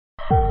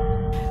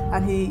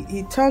And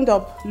he turned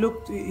up,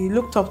 he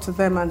looked up to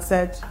them and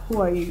said,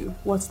 "Who are you?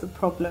 What's the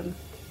problem?"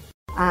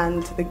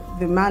 And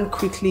the man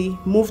quickly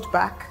moved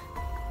back,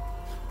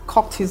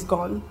 cocked his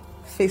gun,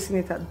 facing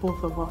it at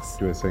both of us.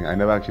 You were saying, I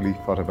never actually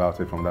thought about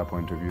it from that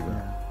point of view.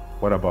 Yeah.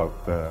 What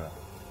about the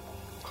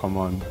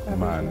common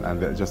man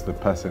and just the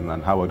person,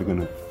 and how are they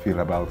going to feel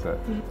about it?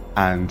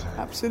 And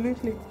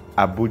absolutely,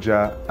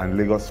 Abuja and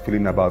Lagos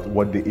feeling about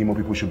what the Imo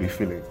people should be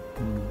feeling.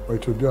 But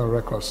it will be on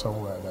record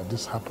somewhere that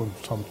this happened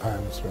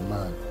sometimes to a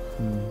man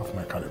of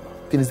my caliber.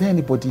 Is there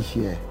anybody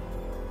here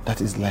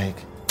that is like,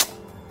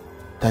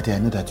 Daddy, I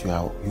know that you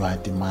are a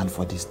demand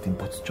for this thing,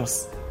 but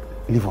just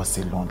leave us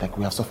alone. Like,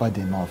 we have suffered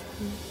enough.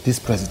 This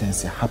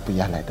presidency, happy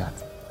year like that.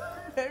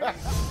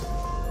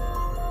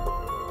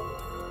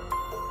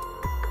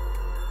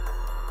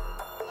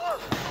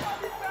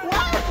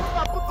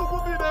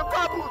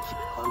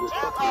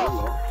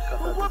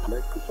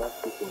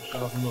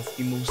 Governor of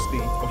Imo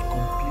State of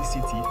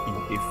complicity in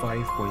a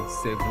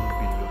 5.7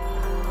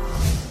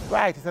 billion.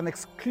 Right, it's an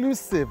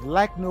exclusive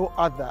like no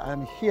other.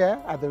 I'm here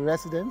at the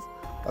residence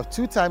of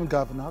two-time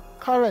governor,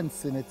 current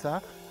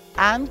senator,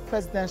 and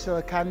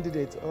presidential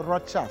candidate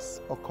Rochas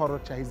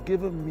Okorocha. He's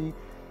given me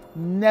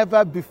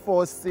never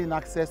before seen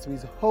access to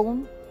his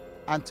home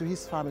and to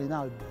his family.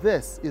 Now,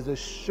 this is a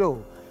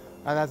show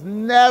that has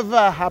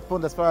never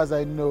happened, as far as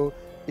I know,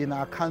 in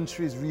our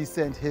country's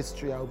recent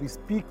history. I'll be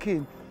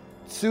speaking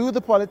to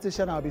the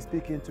politician, I'll be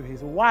speaking to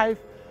his wife,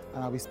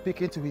 and I'll be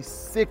speaking to his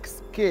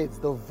 6 kids.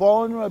 The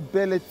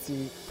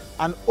vulnerability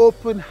and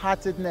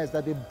open-heartedness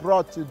that they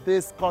brought to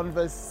this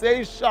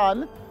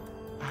conversation,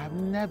 I have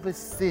never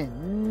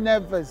seen.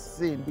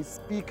 We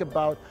speak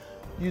about,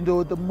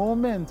 the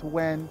moment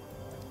when,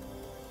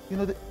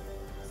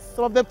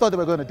 some of them thought they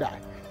were going to die.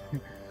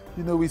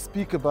 We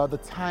speak about the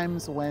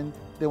times when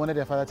they wanted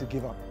their father to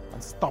give up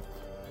and stop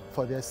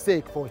for their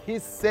sake, for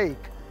his sake.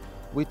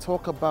 We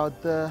talk about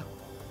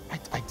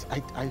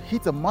I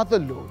hit a mother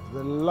load,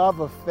 the love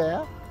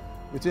affair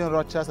between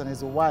Rochas and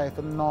his wife,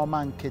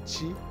 Norma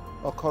Nkechi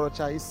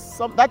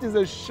Okorocha. That is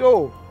a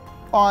show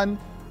on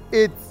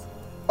its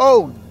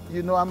own.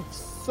 I'm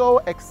so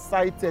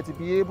excited to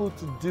be able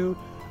to do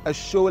a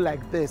show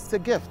like this. It's a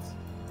gift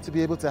to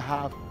be able to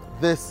have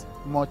this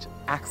much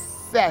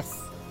access.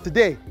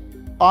 Today,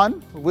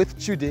 on with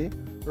Chude,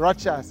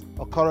 Rochas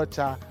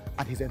Okorocha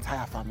and his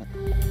entire family.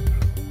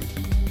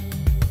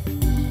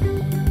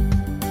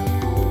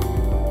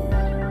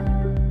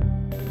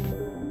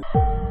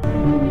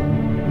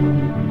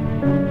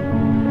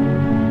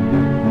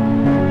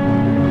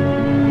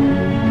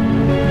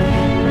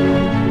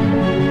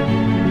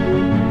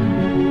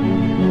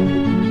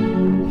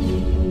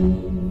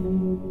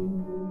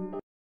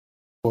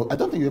 I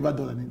don't think you've ever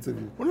done an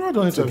interview. We've never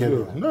done an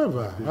interview.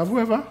 Never. Have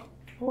we ever?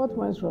 What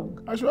went wrong?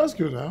 I should ask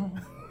you now.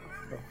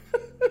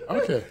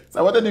 Okay. So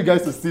I wanted you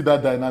guys to see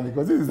that dynamic,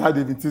 because this is how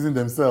they've been teasing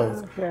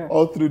themselves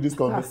all through this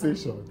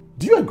conversation.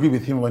 Do you agree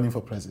with him running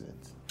for president?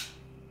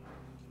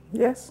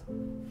 Yes.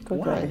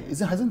 Totally.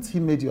 Why? Hasn't he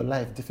made your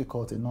life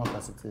difficult enough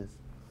as it is?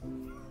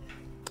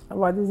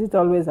 But is it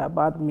always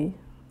about me?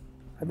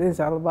 I think it's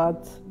all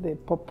about the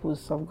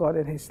purpose of God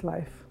in his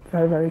life.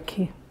 Very, very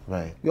key.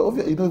 Right. You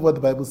know what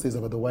the Bible says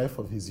about the wife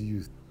of his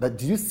youth? That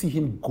do you see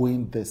him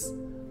going this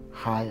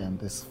high and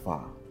this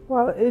far?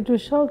 Well, it will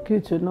shock you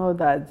to know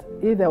that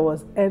if there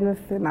was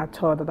anything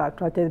at all that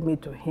attracted me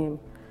to him,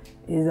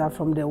 is that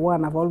from the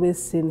one I've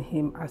always seen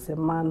him as a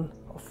man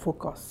of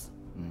focus,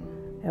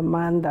 a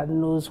man that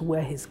knows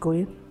where he's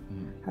going,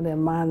 and a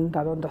man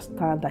that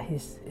understands that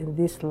he's in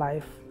this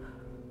life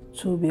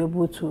to be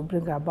able to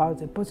bring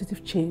about a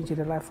positive change in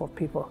the life of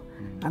people.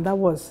 And that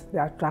was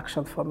the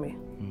attraction for me.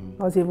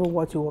 Not even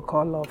what you would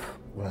call love.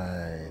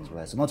 Right.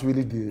 So not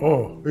really the...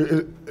 Oh,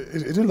 he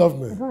didn't love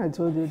me. I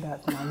told you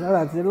that, man.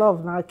 That the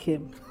love now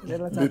came. The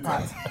latter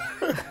part.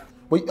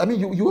 But I mean,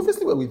 you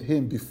obviously were with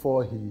him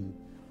before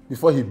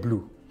he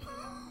blew.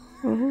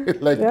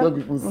 Like what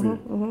people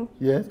say.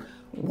 Yes.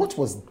 What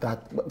was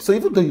that? So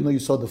even though you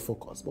saw the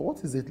focus, but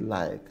what is it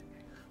like?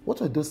 What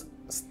were those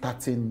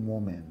starting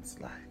moments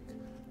like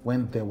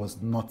when there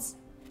was not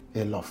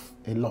a lot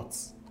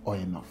or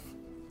enough?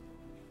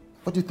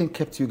 What do you think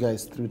kept you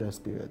guys through those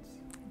periods?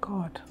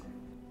 God.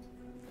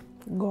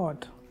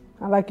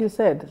 And like you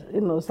said,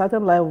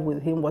 starting life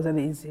with him wasn't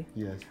easy.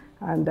 Yes.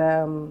 And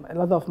a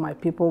lot of my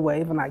people were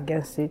even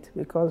against it,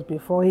 because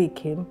before he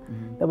came,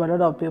 there were a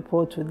lot of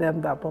people to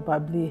them that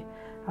probably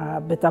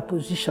are better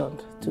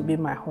positioned to be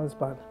my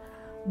husband.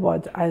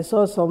 But I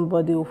saw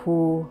somebody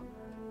who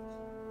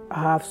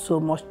have so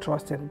much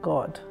trust in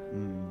God.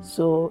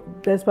 So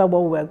despite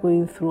what we were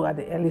going through at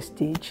the early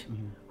stage,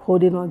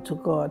 holding on to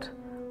God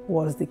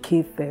was the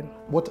key thing.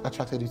 What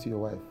attracted you to your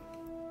wife?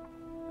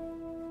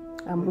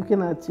 I'm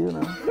looking at you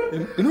now.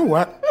 You know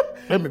what?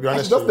 Let me be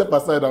honest. Just step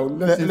aside.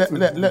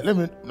 Let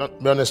me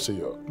not be honest to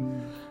you.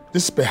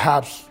 This is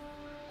perhaps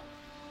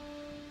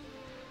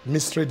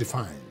mystery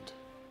defined.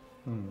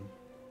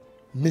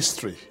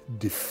 Mystery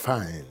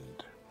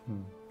defined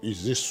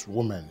is this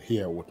woman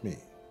here with me.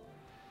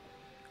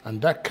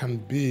 And that can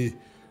be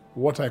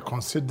what I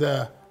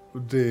consider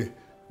the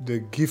the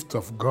gift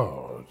of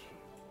God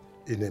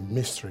in a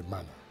mystery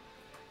manner.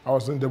 I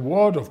was in the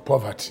world of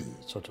poverty,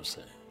 so to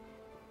say,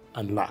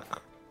 and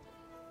lack.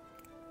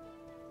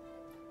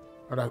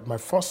 But my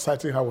first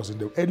sighting her was in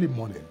the early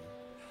morning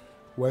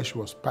where she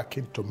was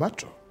packing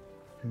tomato.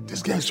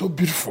 This guy is so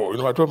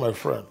beautiful. I told my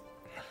friend.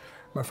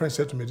 My friend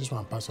said to me, this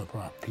one, Pastor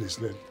Power, please,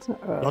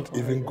 don't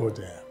even go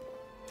there.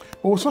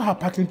 But we saw her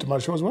packing tomato.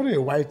 She was wearing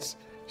a white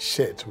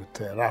shirt with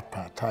a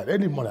wrapper tied.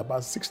 Early morning,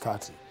 about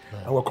 6:30.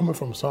 And we were coming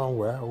from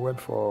somewhere. We went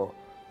for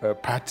a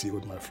party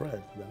with my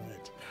friend the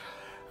night.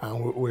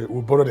 And we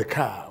borrowed a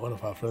car, one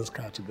of our friends'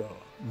 car to go.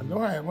 And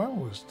when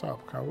we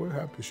stopped, can we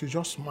help you? She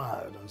just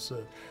smiled and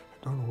said,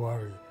 don't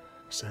worry.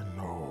 I said,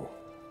 no.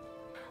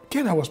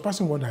 Again, I was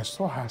passing one, I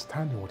saw her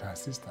standing with her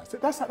sister. I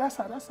said, that's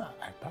her.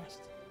 I passed.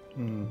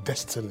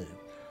 Destiny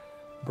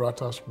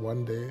brought us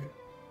one day,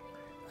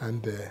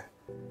 and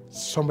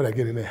somebody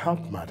again in a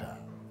health matter,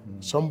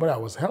 somebody I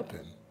was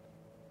helping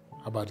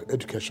about the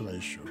educational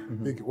issue.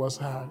 It was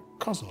her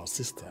cousin or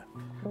sister.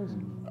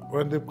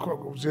 When the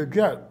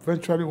girl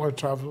eventually went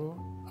to travel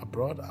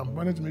abroad and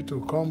wanted me to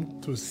come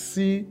to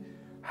see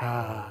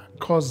her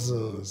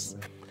cousins.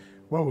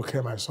 When we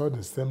came, I saw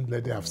the same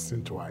lady I've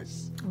seen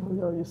twice.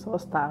 Oh, you saw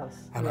stars.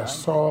 And I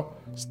saw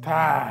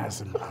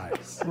stars in my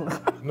eyes.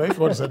 If you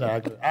want to say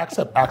that,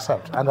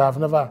 accept. And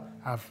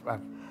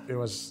it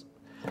was,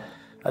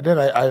 and then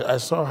I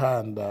saw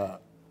her, and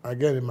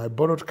again in my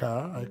borrowed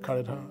car, I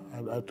carried her,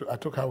 and I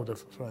took her with a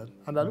friend.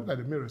 And I looked at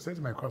the mirror, said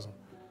to my cousin,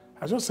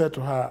 I just said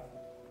to her,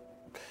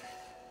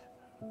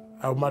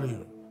 I'll marry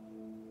you.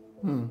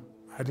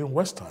 I didn't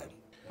waste time.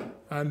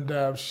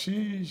 And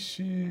she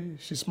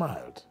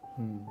smiled.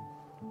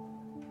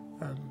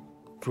 And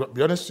to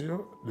be honest with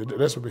you, the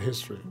rest will be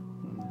history.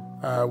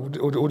 We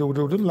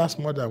didn't last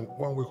more than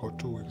 1 week or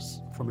 2 weeks.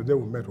 From the day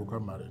we met, we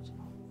got married.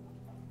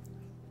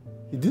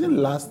 It didn't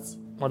last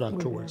more than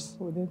 2 weeks.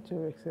 Within 2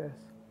 weeks, yes.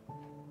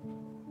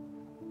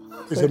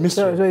 It's a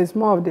mystery. So it's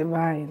more of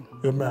divine.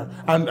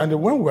 And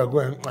when we were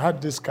going, I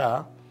had this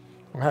car,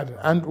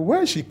 and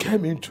when she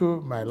came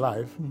into my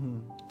life,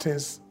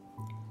 things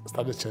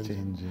started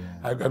changing.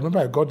 I remember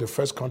I got the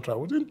first contract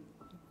within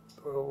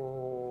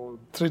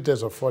 3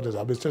 days or 4 days.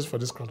 I've been chasing for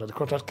this contract. The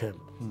contract came.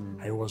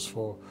 And it was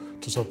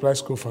to supply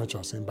school furniture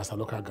in Basa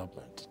local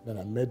government. Then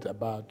I made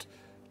about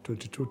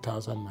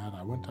 22,000 naira.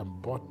 I went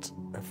and bought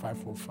a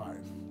 505.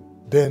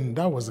 Then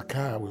that was the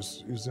car I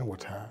was using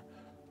with her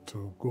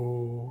to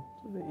go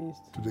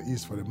to the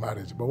east for the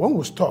marriage. But when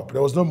we stopped,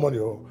 there was no money.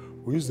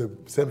 We used the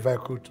same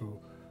vehicle to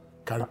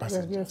carry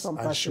passengers.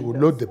 And she would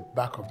load the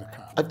back of the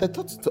car. I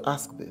thought to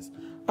ask this.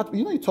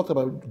 You talked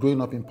about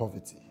growing up in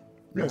poverty.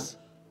 Yes.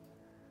 Yeah?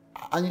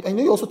 And I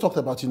know you also talked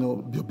about,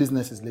 your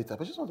businesses later.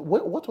 But just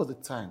what was the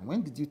time?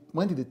 When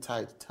did the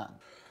tide turn?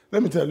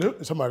 Let me tell you,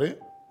 somebody.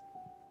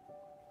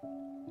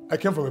 I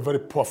came from a very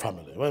poor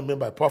family. What I mean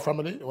by poor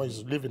family, when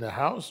you live in a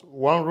house,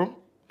 1 room,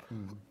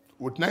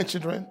 with 9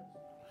 children,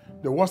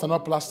 the walls are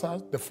not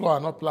plastered, the floor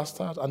are not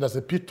plastered, and there's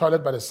a pit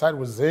toilet by the side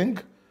with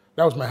zinc.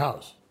 That was my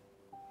house.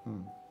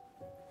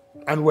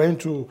 And we're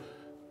into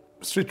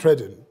street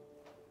trading.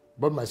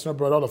 But my son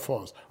brought all of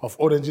us of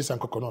oranges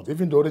and coconut.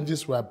 Even the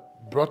oranges were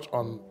brought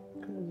on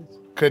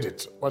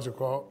credit. What you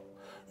call,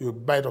 you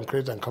buy it on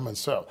credit and come and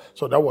sell.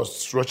 So that was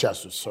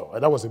Rochas to sell.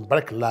 And that was in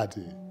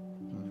Barkeladi.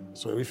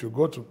 So if you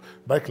go to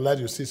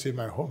Barkeladi, you see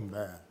my home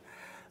there.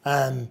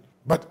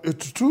 But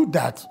through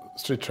that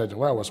street trading,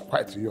 when I was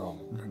quite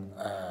young,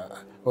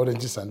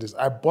 oranges and this,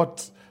 I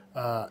bought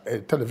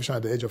a television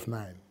at the age of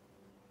 9.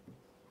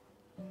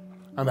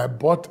 And I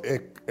bought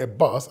a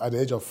bus at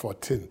the age of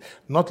 14.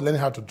 Not learning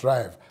how to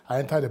drive. I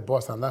entered the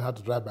bus and learned how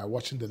to drive by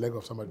watching the leg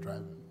of somebody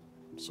driving.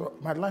 So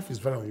my life is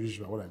very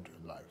unusual, what I do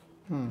in life.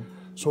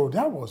 So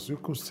that was, you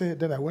could say,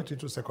 then I went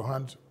into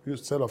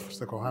sale of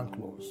second-hand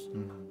clothes,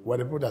 where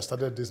the people that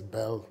started this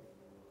Bell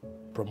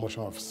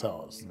promotion of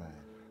sales.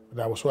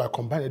 Right. So I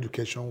combined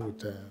education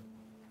with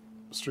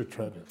street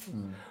trading.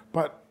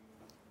 But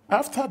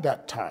after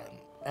that time,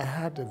 I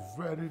had a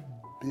very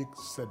big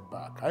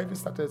setback. I even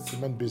started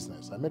cement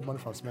business. I made money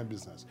from cement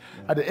business.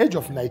 At the age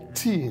of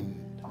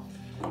 19,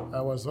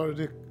 I was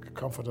already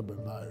comfortable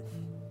in life.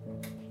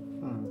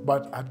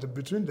 But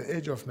between the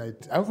age of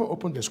 19, I even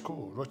opened a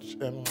school,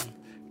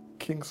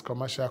 King's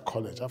Commercial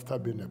College, after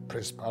being a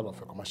principal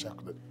of a commercial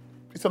college.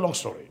 It's a long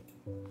story.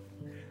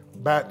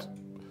 But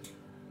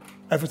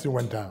everything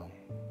went down.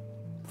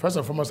 First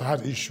and foremost, I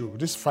had issue.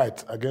 This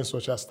fight against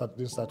social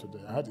didn't start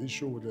today. I had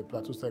issue with the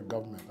Plateau State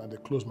government, and they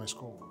closed my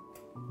school.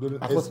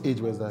 At what age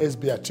was that?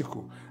 SB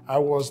Atiku. I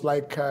was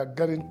like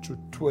getting to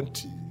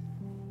 20.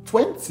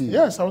 20?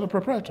 Yes, I was a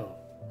proprietor.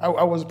 I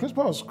was a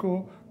principal of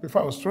school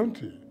before I was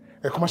 20.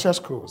 A commercial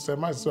school, St.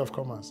 Martin's School of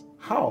Commerce.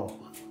 How?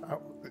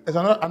 It's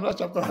another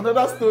chapter.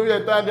 Another story.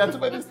 There are too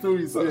many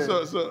stories.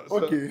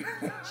 Okay.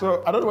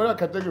 So I don't know whether I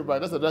can take you back.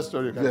 That's another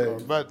story.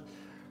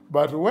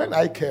 But when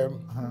I came,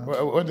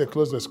 when they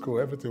closed the school,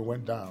 everything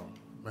went down.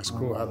 My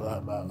school,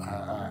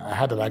 I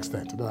had an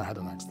accident. Then I had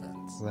an accident.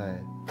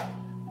 Right.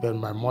 Then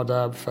my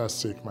mother fell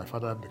sick. My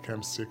father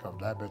became sick of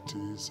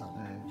diabetes, and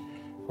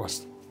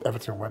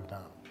everything went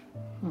down.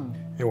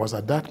 It was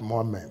at that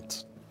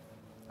moment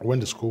when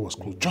the school was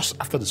closed, just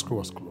after the school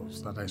was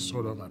closed, that I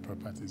sold all my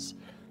properties.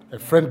 A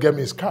friend gave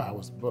me his car.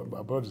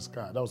 I bought his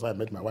car. That was how I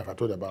met my wife. I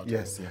told her about it.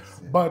 Yes.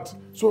 But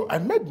so I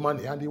made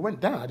money, and it went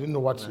down. I didn't know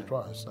what it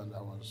was, and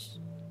I was.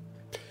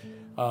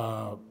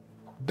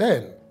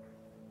 Then,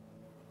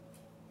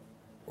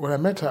 when I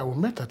met her, we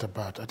met at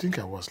about, I think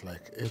I was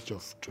like age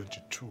of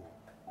 22.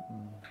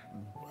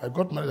 I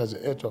got married at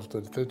the age of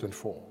 23,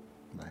 24.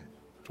 Right.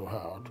 To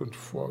her,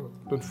 24,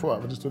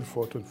 I was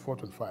 24,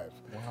 25.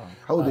 Wow.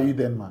 How old are you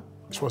then, man?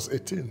 She was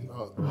 18.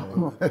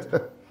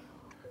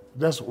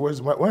 That's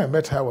when I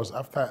met her was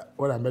after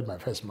when I made my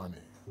first money.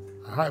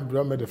 How I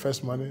made the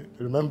first money,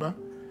 you remember?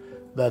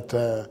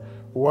 That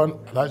one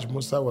Alhaji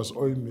Musa was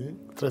owing me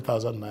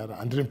 3,000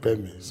 naira and didn't pay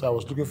me. So I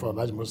was looking for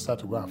Alhaji Musa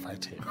to go and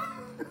fight him.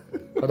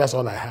 But that's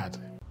all I had.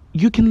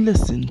 You can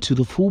listen to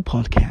the full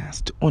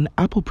podcast on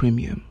Apple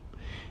Premium.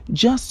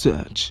 Just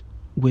search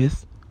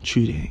with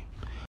Trude.